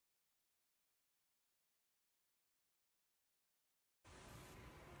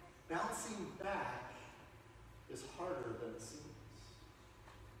bouncing back is harder than it seems.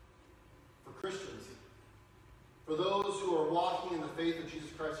 For Christians, for those who are walking in the faith of Jesus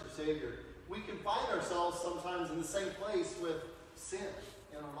Christ our Savior, we can find ourselves sometimes in the same place with sin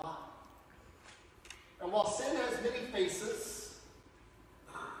in our life. And while sin has many faces,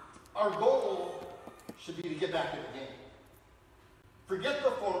 our goal should be to get back in the game. Forget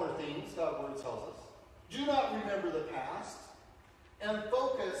the former things, God's Word tells us. Do not remember the past, and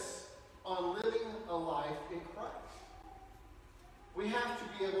focus on living a life in Christ. We have to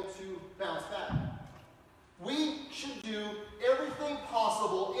be able to bounce back. We should do everything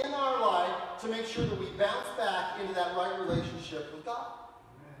possible in our life to make sure that we bounce back into that right relationship with God.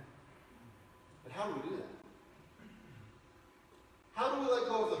 But how do we do that? How do we let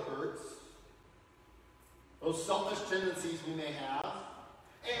go of the hurts, those selfish tendencies we may have,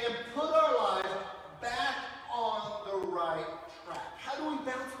 and put our life back on the right track? How do we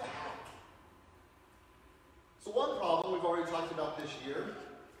bounce back? So one problem we've already talked about this year,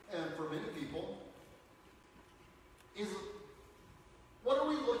 and for many people, is what are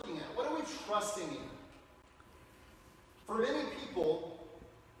we looking at? What are we trusting in? For many people,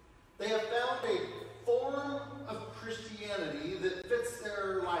 they have found a form of Christianity that fits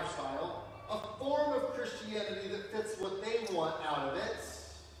their lifestyle, a form of Christianity that fits what they want out of it,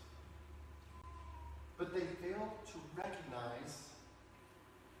 but they fail to recognize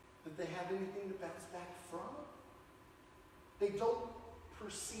that they have anything to bounce back from. They don't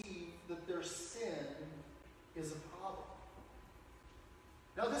perceive that their sin is a problem.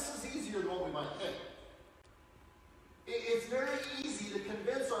 Now, this is easier than what we might think. It's very easy to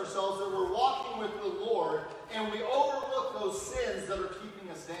convince ourselves that we're walking with the Lord and we overlook those sins that are keeping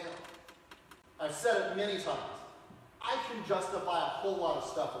us down. I've said it many times. I can justify a whole lot of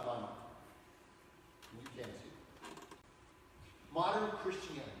stuff in my mind. You can too. Modern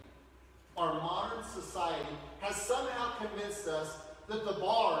Christianity, our modern society, has somehow convinced us that the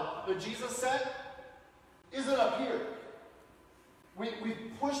bar that Jesus set isn't up here.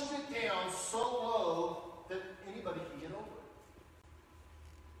 We've pushed it down so low that anybody can get over it.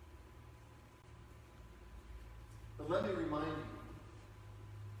 But let me remind you,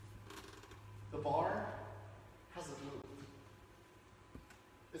 the bar hasn't moved.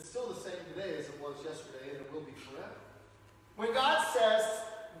 It's still the same today as it was yesterday, and it will be forever. When God says,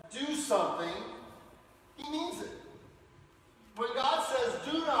 do something, He means it. When God says,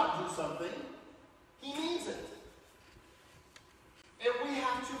 do not do something, He means it. And we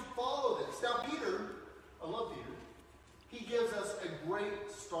have to follow this. Now, Peter, I love Peter, he gives us a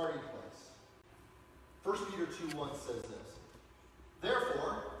great starting place. 1 Peter 2:1 says this.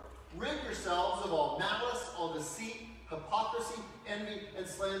 Therefore, rid yourselves of all malice, all deceit, hypocrisy, envy, and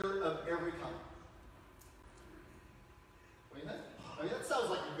slander of every kind. What do you think? I mean, that sounds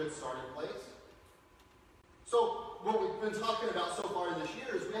like a good starting place. So, what we've been talking about so far this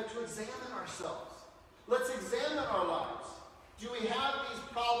year is we have to examine ourselves. Let's examine our lives. Do we have these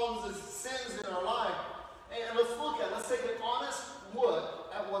problems and sins in our life? And let's take an honest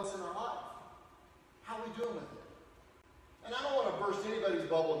look at what's in our life. How are we doing with it? And I don't want to burst anybody's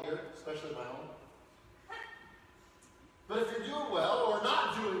bubble here, especially my own. But if you're doing well or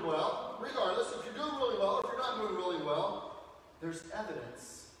not doing well, regardless, if you're doing really well or if you're not doing really well, there's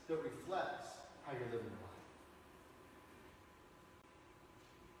evidence that reflects how you're living your life.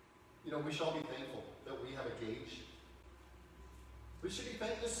 You know, we shall be thankful that we have a gauge. We should be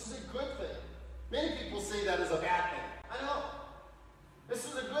thankful. This is a good thing. Many people say that is a bad thing. I know. This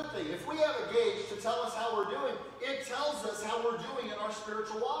is a good thing. If we have a gauge to tell us how we're doing, it tells us how we're doing in our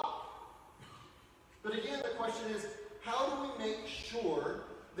spiritual walk. But again, the question is, how do we make sure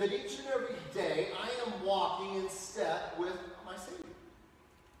that each and every day I am walking in step with my Savior?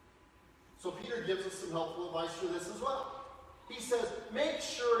 So Peter gives us some helpful advice for this as well. He says, make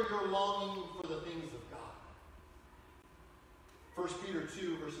sure you're longing for the things of God. 1 Peter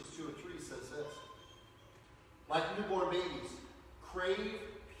 2, verses 2 and 3 says this. Like newborn babies, crave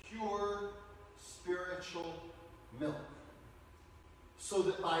pure spiritual milk, so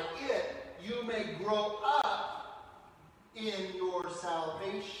that by it you may grow up in your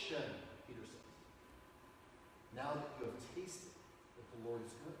salvation, Peter says. Now that you have tasted that the Lord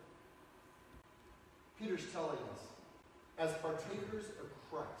is good. Peter's telling us, as partakers of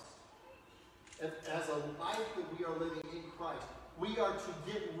Christ, as a life that we are living in Christ, we are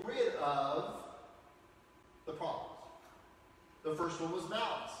to get rid of the problems. The first one was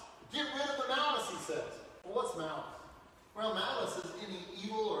malice. Get rid of the malice, he says. Well, what's malice? Well, malice is any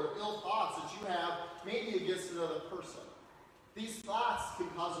evil or ill thoughts that you have, maybe against another person. These thoughts can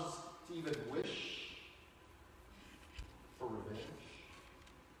cause us to even wish for revenge.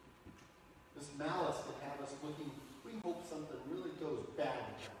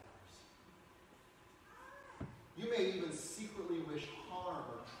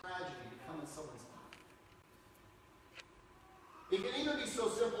 someone's life. It can even be so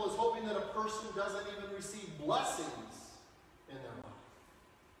simple as hoping that a person doesn't even receive blessings in their life.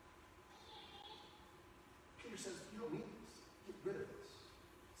 Peter says, you don't need this. Get rid of this.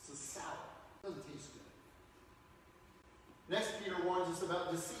 It's a sour. It doesn't taste good. Next, Peter warns us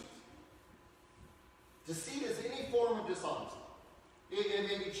about deceit. Deceit is any form of dishonesty. It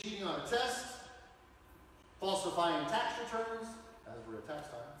may be cheating on a test, falsifying tax returns, as we're at tax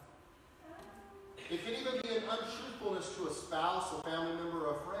time. It can even be an untruthfulness to a spouse, a family member,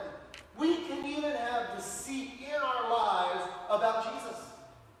 or a friend. We can even have deceit in our lives about Jesus.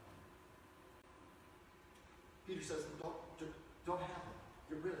 Peter says, don't have it.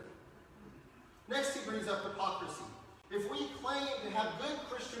 Get rid of it. Next, he brings up hypocrisy. If we claim to have good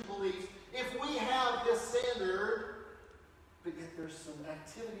Christian beliefs, if we have this standard, but yet there's some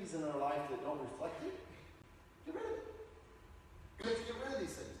activities in our life that don't reflect it, get rid of it. We have to get rid of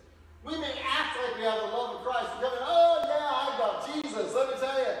these things. We may act like we have the love of Christ. We're going, oh yeah, I got Jesus, let me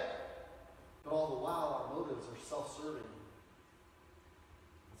tell you. But all the while, our motives are self-serving.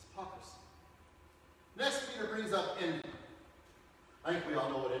 It's hypocrisy. Next, Peter brings up envy. I think we all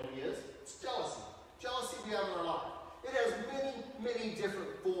know what envy is. It's jealousy. Jealousy we have in our life. It has many, many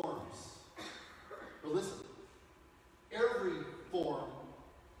different forms. But listen, every form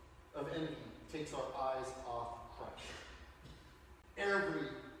of envy takes our eyes off Christ. Every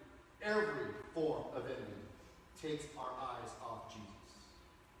form of envy takes our eyes off Jesus.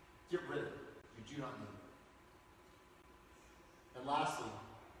 Get rid of it. You do not need it. And lastly,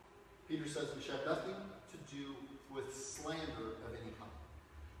 Peter says we should have nothing to do with slander of any kind.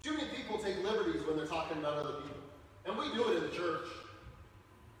 Too many people take liberties when they're talking about other people. And we do it in the church.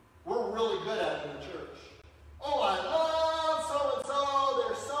 We're really good at it in the church. Oh, I love so-and-so.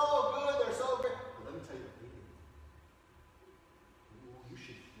 They're so good. They're so great. Well, let me tell you what they do. Oh, you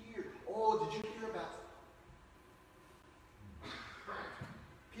should hear. Oh, did you hear about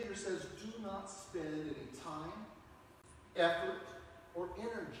Peter says, do not spend any time, effort, or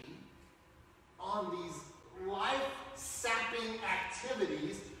energy on these life-sapping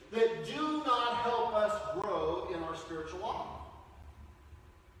activities that do not help us grow in our spiritual walk.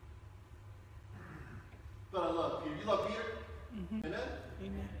 But I love Peter. You love Peter? Mm-hmm. Amen?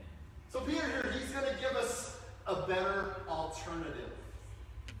 Amen. So Peter here, he's going to give us a better alternative.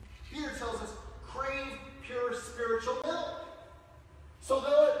 Peter tells us, crave pure spiritual milk. So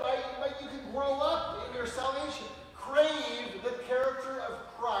that you can grow up in your salvation. Crave the character of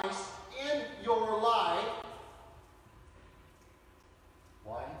Christ in your life.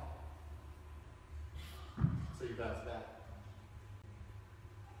 Why? So you bounce back.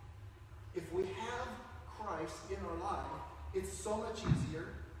 If we have Christ in our life, it's so much easier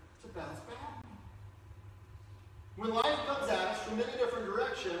to bounce back. When life comes at us from many different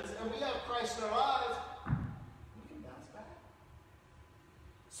directions and we have Christ in our lives, we can bounce back.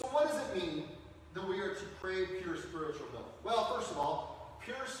 So what does it mean that we are to crave pure spiritual milk? Well, first of all,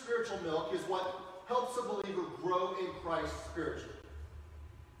 pure spiritual milk is what helps a believer grow in Christ spiritually.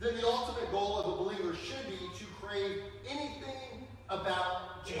 Then the ultimate goal of a believer should be to crave anything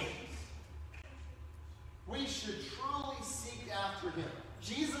about Jesus. We should truly seek after him.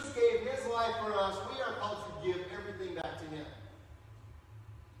 Jesus gave his life for us. We are called to give everything back to him.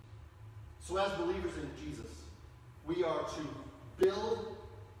 So as believers in Jesus, we are to build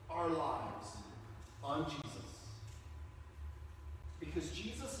our lives on Jesus. Because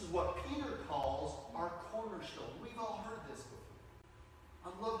Jesus is what Peter calls our cornerstone. We've all heard this before. I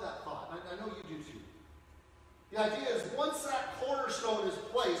love that thought. I know you do too. The idea is once that cornerstone is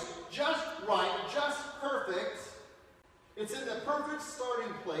placed just right, just perfect, it's in the perfect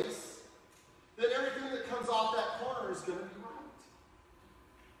starting place, then everything that comes off that corner is going to be right.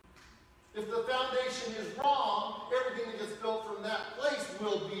 If the foundation is wrong, everything that gets built from that place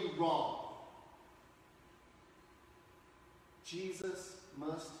will be wrong. Jesus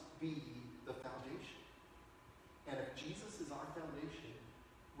must be the foundation. And if Jesus is our foundation,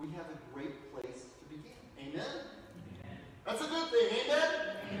 we have a great place to begin. Amen? Amen. That's a good thing. Amen?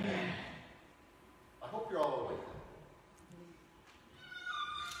 Amen. I hope you're all awake.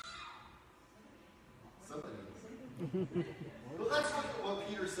 Somebody is. But let's look at what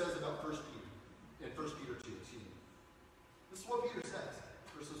Peter says about 1 Peter. In 1 Peter 2, excuse me. This is what Peter says.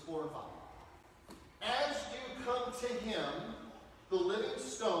 Verses 4 and 5. As you come to him, the living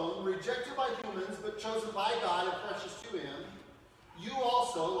stone, rejected by humans, but chosen by God and precious to him, you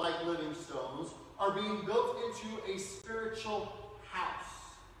also, like living stones, are being built into a spiritual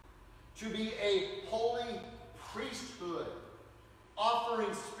house, to be a holy priesthood,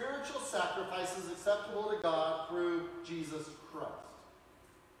 offering spiritual sacrifices acceptable to God through Jesus Christ.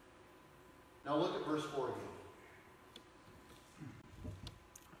 Now look at verse 4 again.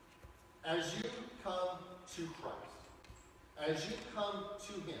 As you come to Christ, as you come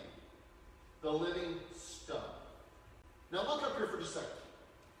to him, the living stone. Now look up here for just a second.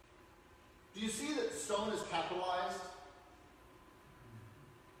 Do you see that stone is capitalized?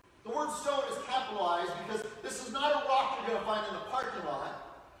 The word stone is capitalized because this is not a rock you're going to find in the parking lot.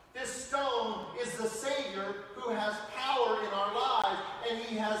 This stone is the Savior who has power in our lives, and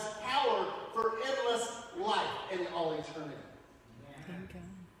he has power for endless life in all eternity.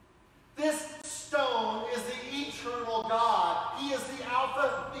 This stone is the eternal God. He is the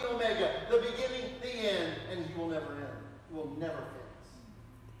Alpha, the Omega, the beginning, the end, and he will never end. He will never fail us.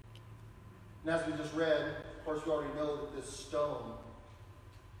 And as we just read, of course, we already know that this stone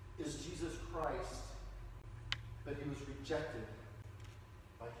is Jesus Christ, but he was rejected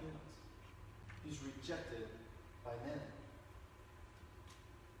by humans. He's rejected by men.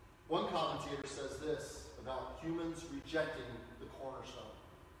 One commentator says this about humans rejecting the cornerstone,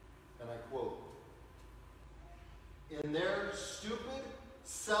 and I quote, "In their stupid,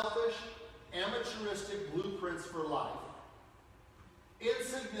 selfish, amateuristic blueprints for life,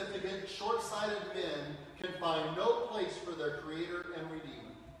 insignificant, short-sighted men can find no place for their Creator and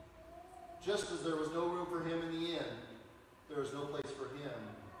Redeemer. Just as there was no room for him in the end, there is no place for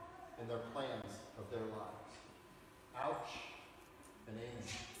him in their plans of their lives." Ouch and amen.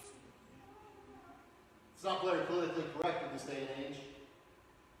 It's not very politically correct in this day and age,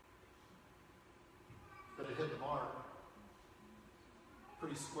 but it hit the mark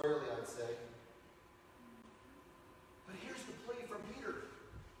pretty squarely, I'd say. But here's the plea from Peter.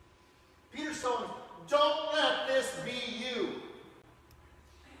 Peter's telling us, don't let this be you.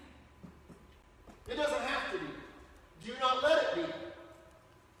 It doesn't have to be. Do not let it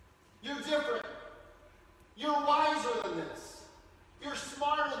be. You're different. You're wiser than this. You're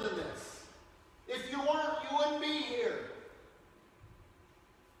smarter than this. If you weren't, you wouldn't be here.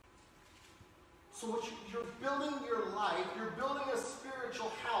 So what you're building your life, you're building a spiritual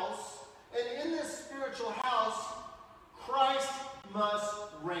house, and in this spiritual house, Christ must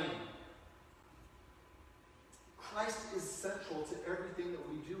reign. Christ is central to everything that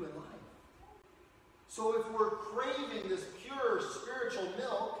we do in life. So if we're craving this pure spiritual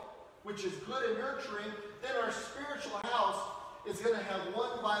milk, which is good and nurturing, then our spiritual house is going to have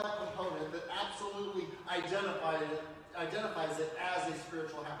one vital component that absolutely identifies it as a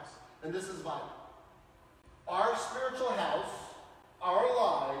spiritual house. And this is vital. Our spiritual house, our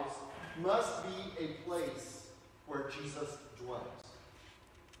lives, must be a place where Jesus dwells.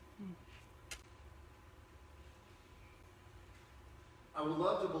 I would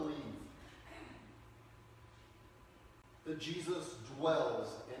love to believe that Jesus dwells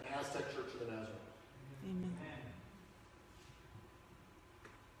in Aztec Church of the Nazarene. Amen.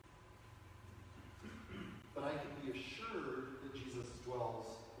 But I can be assured that Jesus dwells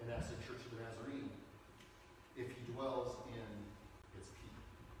in Aztec Church of the Nazarene if he dwells in its people.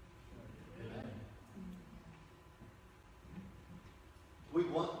 Amen. We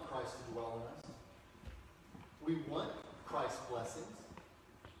want Christ to dwell in us. We want Christ's blessings.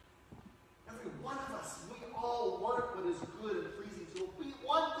 Every one of us, we all want what is good and pleasing to him. We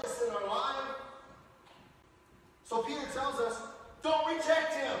want this in our life. So Peter tells us, don't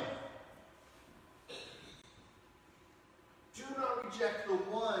reject him. Do not reject the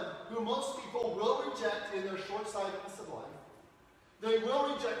one who most people will reject in their short-sightedness of life. They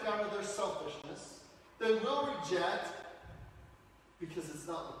will reject out of their selfishness. They will reject because it's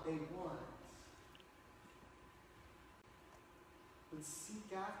not what they want. But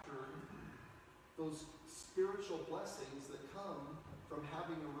seek after those spiritual blessings that come from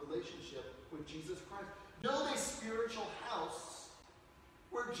having a relationship with Jesus Christ. Build a spiritual house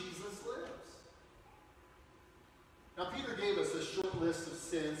where Jesus lives. Now, Peter gave us a short list of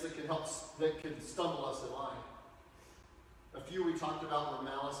sins that can stumble us in life. A few we talked about were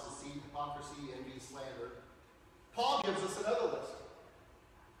malice, deceit, hypocrisy, envy, slander. Paul gives us another list.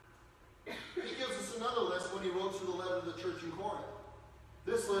 He gives us another list when he wrote to the letter to the church in Corinth.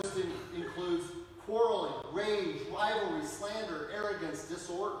 This list includes quarreling, rage, rivalry, slander, arrogance,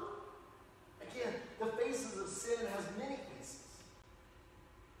 disorder. Again, the faces of sin has many faces.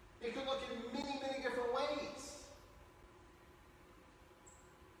 It can look in many, many different ways.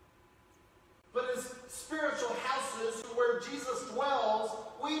 But as spiritual houses where Jesus dwells,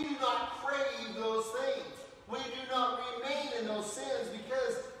 we do not crave those things. We do not remain in those sins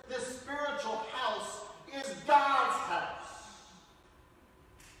because this spiritual house is God's house.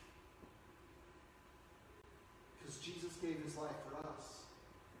 Because Jesus gave his life for us.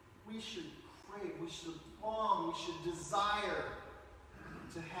 We should crave, we should long, we should desire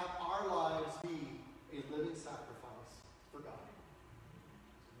to have our lives bodies be a living sacrifice for God.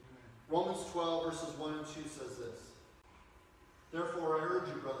 Romans 12, verses 1 and 2 says this. Therefore, I urge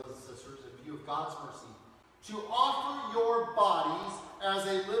you, brothers and sisters, in view of God's mercy, to offer your bodies as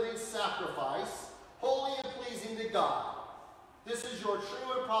a living sacrifice, holy and pleasing to God. This is your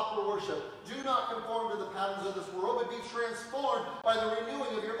true and proper worship. Do not conform to the patterns of this world, but be transformed by the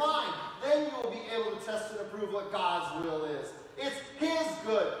renewing of your mind. Then you will be able to test and approve what God's will is. It's His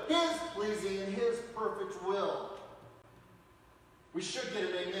good, His pleasing, and His perfect will. We should get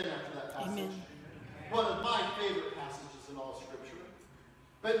an amen after that passage. Amen. One of my favorite passages in all Scripture.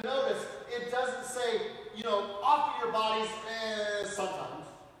 But notice, it doesn't say, offer your bodies sometimes.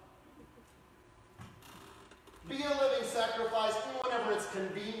 Be a living sacrifice whenever it's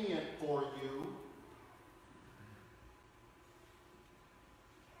convenient for you.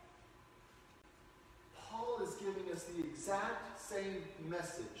 Paul is giving us the exact same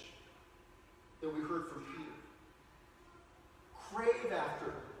message that we heard from Peter. Crave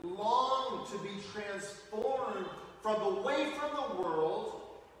after, long to be transformed away from the world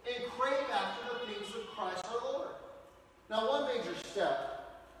and crave after the things of Christ our Lord. Now, one major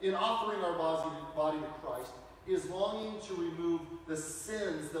step in offering our body to Christ is longing to remove the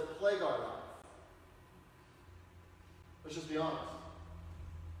sins that plague our life. Let's just be honest.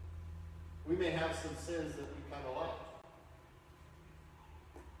 We may have some sins that we kind of like.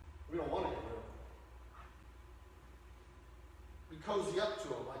 We don't want to get rid of them. We cozy up to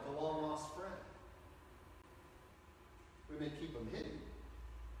them like a long-lost friend. We may keep them hidden,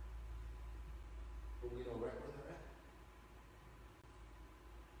 but we know right where they're at.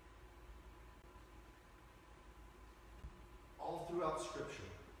 All throughout Scripture,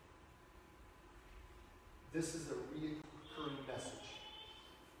 this is a recurring message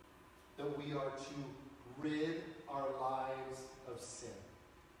that we are to rid our lives of sin.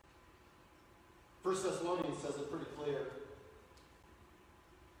 1 Thessalonians says it pretty clear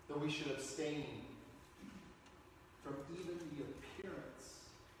that we should abstain from even the appearance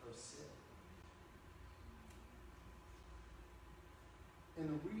of sin. And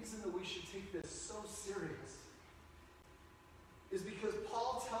the reason that we should take this so serious is because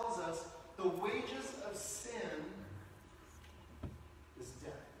Paul tells us the wages of sin is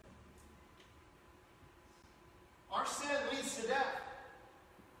death. Our sin leads to death.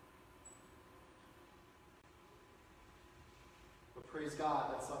 But praise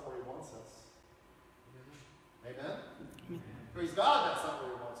God, that's not where He wants us. Amen? Praise God, that's not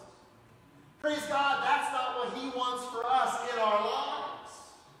where He wants us. Praise God, that's not what He wants for us in our lives.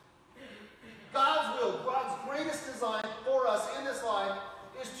 God's will, God's greatest design for us in this life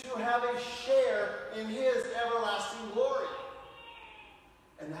is to have a share in His everlasting glory.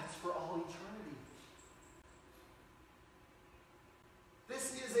 And that's for all eternity.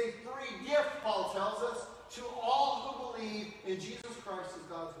 This is a free gift, Paul tells us, to all who believe in Jesus Christ as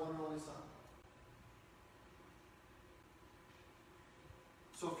God's one and only Son.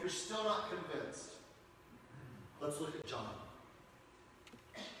 So if you're still not convinced, let's look at John.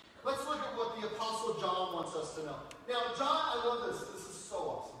 Let's look at what the Apostle John wants us to know. Now, John, I love this. This is so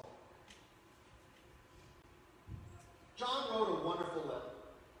awesome. John wrote a wonderful letter.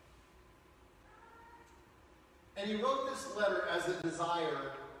 And he wrote this letter as a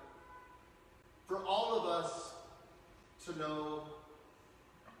desire for all of us to know.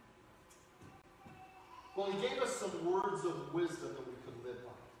 Well, he gave us some words of wisdom that we could live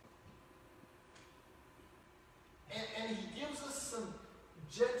by. And he gives us some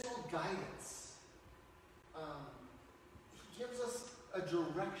gentle guidance. He gives us a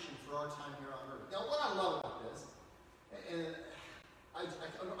direction for our time here on earth. Now, what I love about this, and I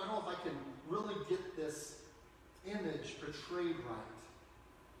don't know if I can really get this image portrayed right.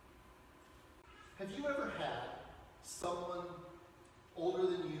 Have you ever had someone older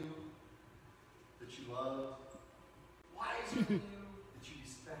than you that you loved, wiser than you, that you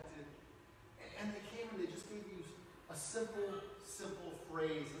respected, and they came and they just gave you a simple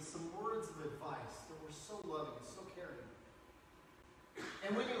phrase and some words of advice that were so loving and so caring?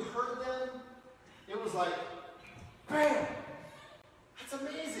 And when you heard them, it was like, bam! That's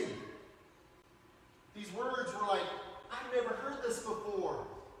amazing! These words were like, I've never heard this before.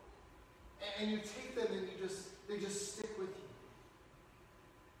 And you take them and they just stick with you.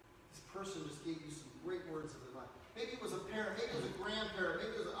 This person just gave you some great words of advice. Maybe it was a parent, maybe it was a grandparent,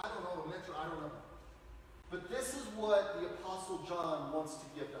 maybe it was, a mentor, I don't know. But this is what the Apostle John wants to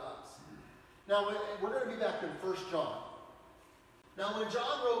give to us. Now, we're going to be back in 1 John. Now, when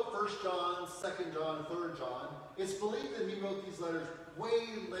John wrote 1 John, 2 John, 3 John, it's believed that he wrote these letters way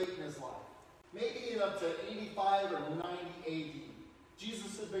late in his life. Maybe up to 85 or 90 AD.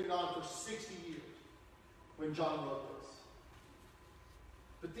 Jesus had been gone for 60 years when John wrote this.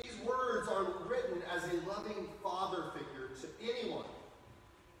 But these words are written as a loving father figure to anyone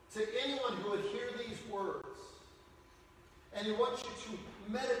who would hear these words. And he wants you to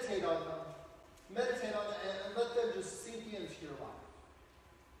meditate on them, and let them just sink into your life.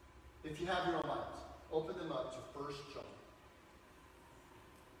 If you have your own Bibles, open them up to 1 John.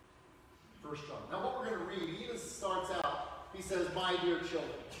 1 John. Now what we're going to read, he even starts out, he says, my dear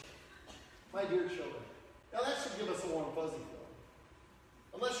children. My dear children. Now that should give us a warm fuzzy feeling.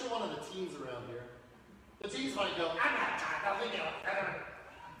 Unless you're one of the teens around here. The teens might go, I'm not a child, we know it.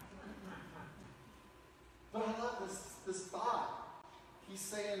 But I love this thought. He's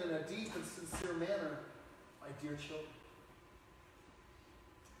saying in a deep and sincere manner, my dear children,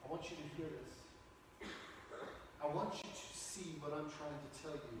 I want you to hear this. I want you to see what I'm trying to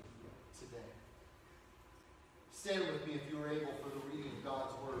tell you today. Stand with me if you are able for the reading of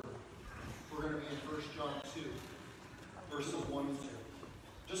God's Word. We're going to be in 1 John 2, verses 1 and 2.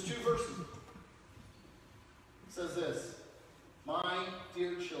 Just 2 verses. It says this, my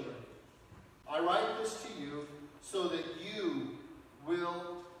dear children, I write this to you so that you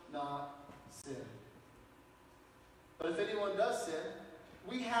will not sin. But if anyone does sin,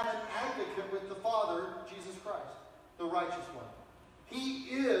 we have an advocate with the Father, Jesus Christ, the righteous one. He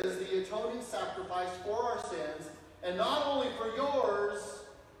is the atoning sacrifice for our sins, and not only for yours,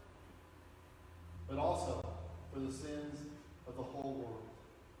 but also for the sins of the whole world.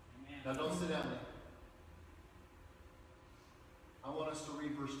 Amen. Now don't sit down there. I want us to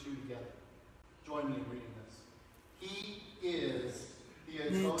read verse 2 together. Join me in reading this. He is the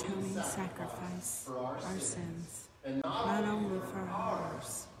atoning sacrifice for our sins, and not only for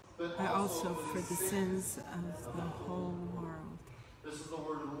ours, but also for the sins of the whole world. This is the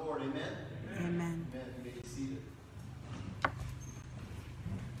word of the Lord. Amen? Amen. Amen. You may be seated.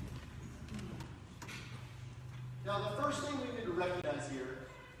 Now, the first thing we need to recognize here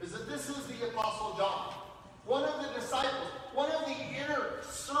is that this is the Apostle John, one of the disciples, one of the inner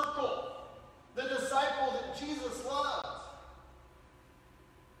circle, the disciple that Jesus loved.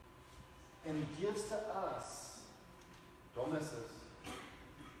 And he gives to us, don't miss this,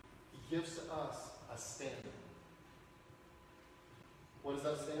 he gives to us a standard. What is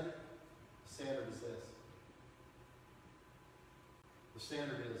that standard? The standard is this. The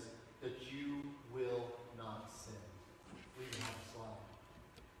standard is that you will not sin. We even have a slide.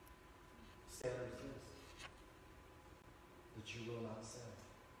 The standard is this. That you will not sin.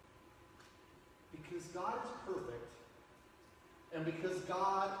 Because God is perfect, and because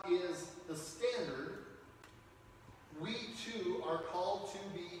God is the standard, we too are called to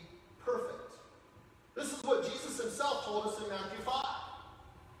be perfect. This is what Jesus himself told us in Matthew 5.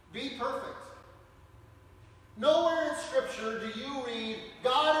 Be perfect. Nowhere in Scripture do you read,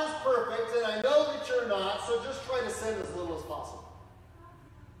 God is perfect, and I know that you're not, so just try to sin as little as possible.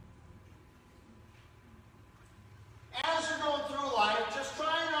 As you're going through life, just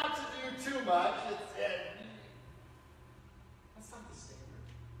try not to do too much. That's not the standard.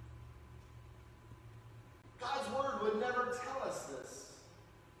 God's Word would never tell us this.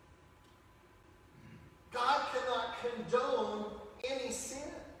 God cannot condone any sin.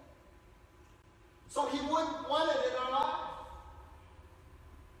 So he wouldn't want it in our life.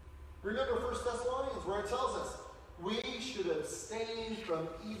 Remember 1 Thessalonians, where it tells us we should abstain from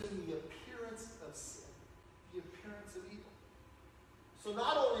even the appearance of sin, the appearance of evil. So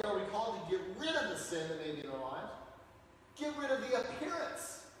not only are we called to get rid of the sin that may be in our lives, get rid of the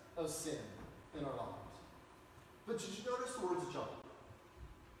appearance of sin in our lives. But did you notice the words of John?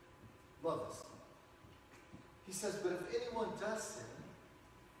 Love this. He says, but if anyone does sin,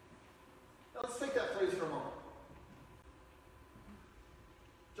 now let's take that phrase for a moment.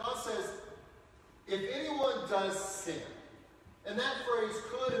 John says, if anyone does sin, and that phrase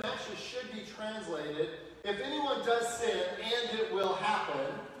could and actually should be translated, if anyone does sin, and it will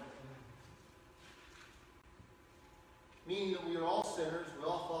happen, meaning that we are all sinners, we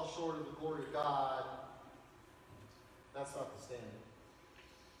all fall short of the glory of God. That's not the standard.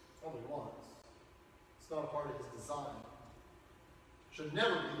 Only once. It's not a part of his design. Should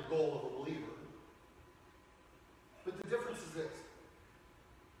never be the goal of a believer. But the difference is this.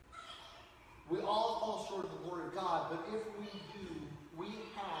 We all fall short of the glory of God, but if we do, we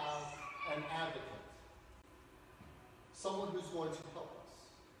have an advocate. Someone who's going to help us.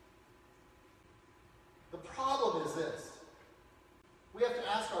 The problem is this. We have to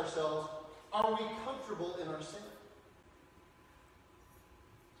ask ourselves, are we comfortable in our sin?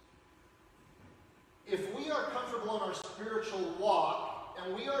 If we are comfortable in our spiritual walk,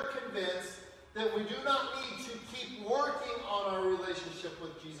 and we are convinced that we do not need to keep working on our relationship relationship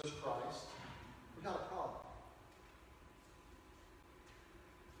with Jesus Christ, we got a problem.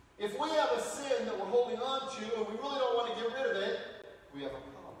 If we have a sin that we're holding on to and we really don't want to get rid of it, we have a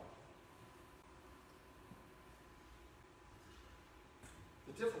problem.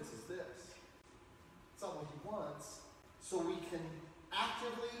 The difference is this. It's not what he wants, so we can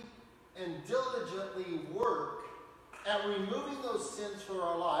actively and diligently work at removing those sins from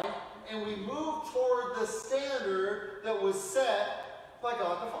our life, and we move toward the standard that was set by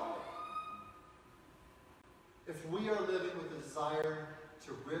God the Father. If we are living with a desire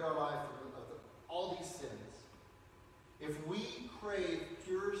to rid our life of all these sins, if we crave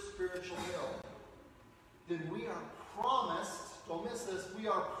pure spiritual milk, then we are promised, don't miss this, we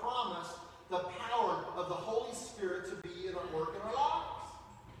are promised the power of the Holy Spirit to be at work in our lives.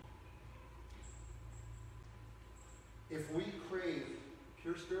 If we crave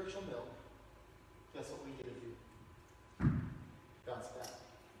pure spiritual milk, guess what we get to do? Bounce back.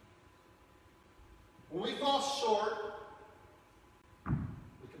 When we fall short,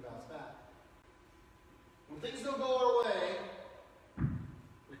 we can bounce back. When things don't go our way,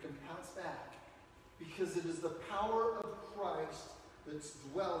 we can bounce back. Because it is the power of Christ that's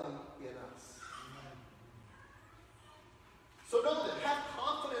dwelling in us. So know that. Have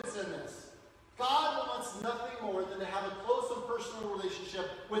confidence in this. God wants nothing more than to have a close and personal relationship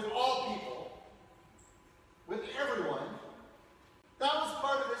with all people, with everyone. That was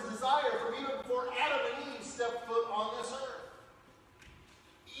part of his desire from even before Adam and Eve stepped foot on this earth.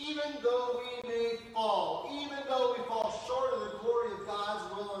 Even though we may fall, even though we fall short of the glory of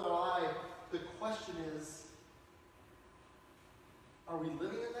God's will in our life, the question is, are we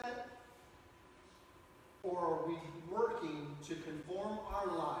living in that? Or are we working to conform our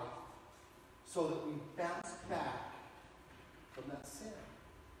life so that we bounce back from that sin?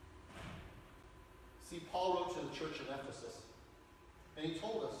 See, Paul wrote to the church in Ephesus, and he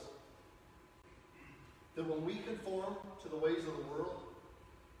told us that when we conform to the ways of the world,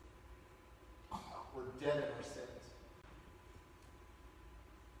 we're dead in our sins.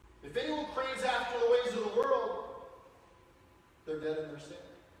 If anyone craves after the ways of the world, they're dead in their sin.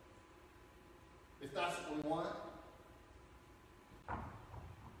 If that's what we want,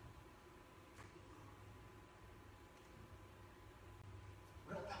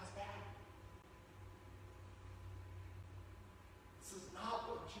 we don't bounce back. This is not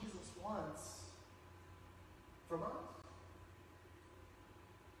what Jesus wants from us.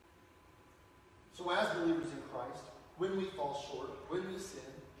 So as believers in Christ, when we fall short, when we sin,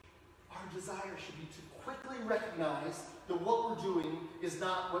 our desire should be to quickly recognize that what we're doing is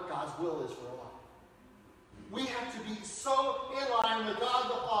not what God's will is for our life. We have to be so in line with God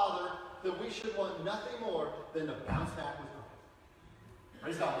the Father that we should want nothing more than to bounce back with Christ.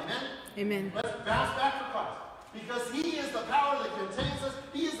 Praise God. Amen? Amen. Let's bounce back for Christ. Because he is the power that contains us.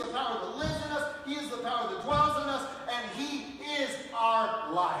 He is the power that lives in us. He is the power that dwells in us. And he is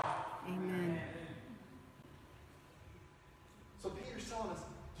our life. Amen. So Peter's telling us,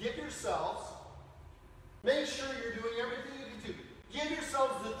 give yourselves, make sure you're doing everything you can do. Give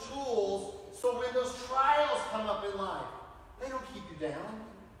yourselves the tools so when those trials come up in life, they don't keep you down.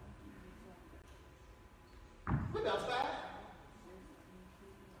 We bounce back.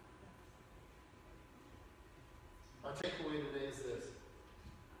 Our takeaway today is this.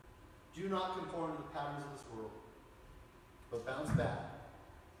 Do not conform to the patterns of this world, but bounce back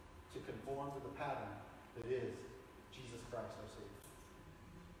to conform to the pattern that is Jesus Christ our Savior.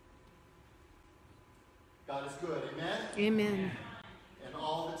 God is good, amen? Amen. And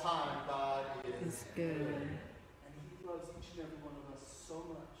all the time, God is good. And he loves each and every one of us so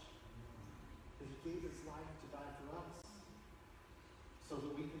much that he gave his life to die for us so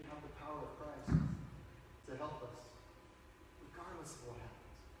that we can have the power of Christ to help us, regardless of what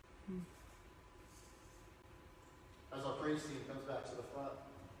happens. As our praise team comes back to the front,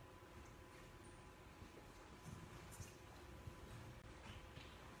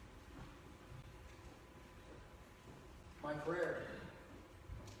 my prayer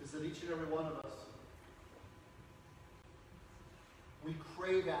is that each and every one of us, we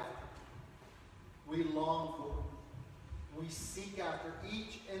crave after, we long for, we seek after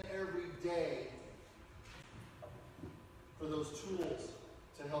each and every day for those tools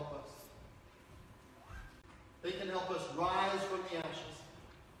to help us. They can help us rise from the ashes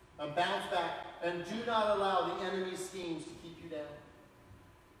and bounce back, and do not allow the enemy's schemes to keep you down.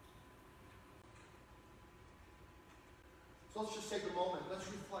 So let's just take a moment. Let's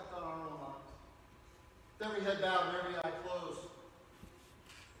reflect on our own lives. With every head bowed and every eye closed,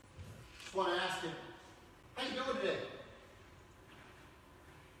 just want to ask you, how you doing today?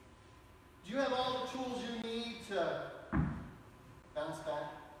 Do you have all the tools you need to bounce back?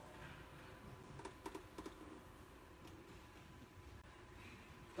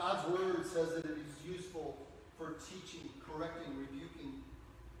 God's word says that it is useful for teaching, correcting, rebuking,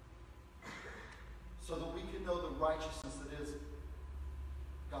 so that we can know the righteousness that is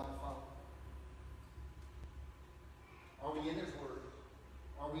God the Father. Are we in His word?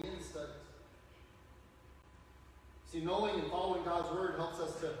 Are we in His studies? See, knowing and following God's word helps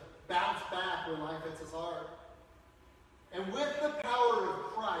us to bounce back when life hits us hard. And with the power of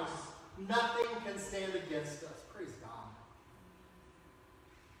Christ, nothing can stand against us. Praise God.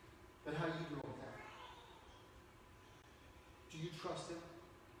 But how are you doing with that? Do you trust Him?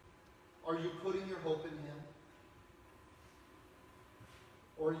 Are you putting your hope in Him?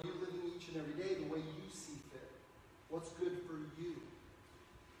 Or are you living each and every day the way you see fit? What's good for you?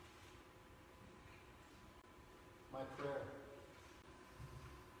 My prayer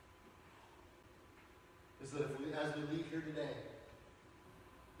is that as we leave here today,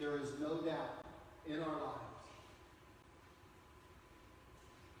 there is no doubt in our lives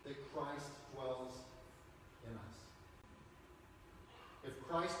that Christ dwells in us. If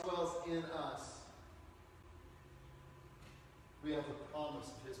Christ dwells in us, we have the promise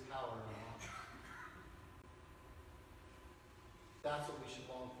of His power in our lives. That's what we should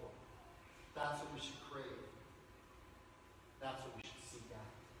long for. That's what we should crave. That's what we should seek out.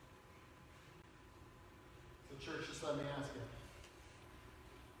 So church, just let me ask you,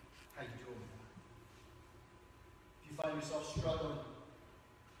 how you doing with that? If you find yourself struggling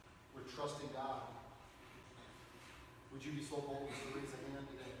with trusting God, would you be so bold as to raise a hand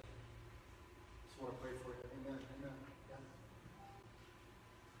today? Just want to pray for you. Amen. Amen. Yeah.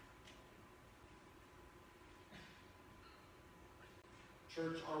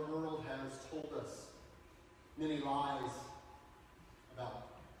 Church, our world has told us many lies about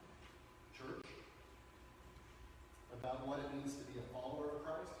church, about what it means to be a follower of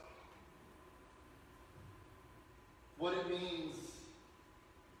Christ, what it means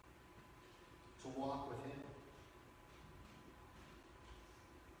to walk with Him.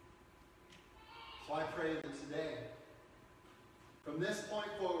 So I pray that today, from this point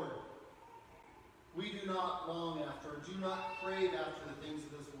forward, we do not long after, do not crave after the things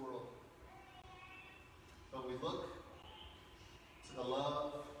of this world, but we look to the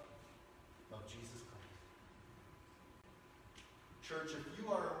love of Jesus Christ. Church, if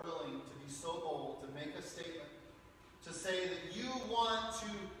you are willing to be so bold to make a statement, to say that you want to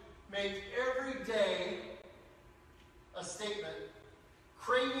make every day a statement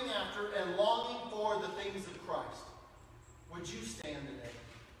craving after and longing for the things of Christ, would you stand today?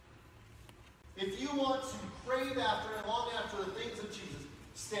 If you want to crave after and long after the things of Jesus,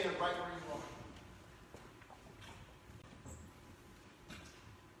 stand right where you are.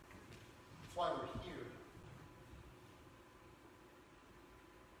 That's why we're here.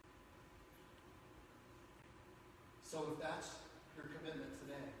 So if that's your commitment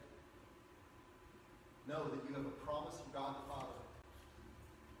today, know that you have a promise from God the Father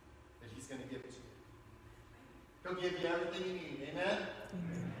that He's going to give it to you. He'll give you everything you need. Amen?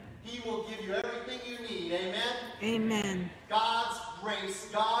 Amen. He will give you everything you need. Amen? Amen. God's grace,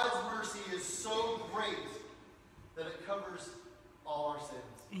 God's mercy is so great that it covers all our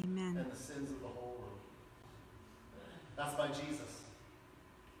sins. Amen. And the sins of the whole world. That's by Jesus.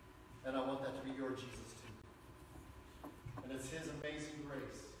 And I want that to be your Jesus too. And it's His amazing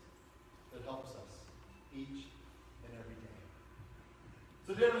grace that helps us each and every day.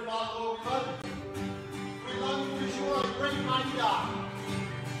 So dear Father, Lord, we love you. We love you because you are a great mighty God.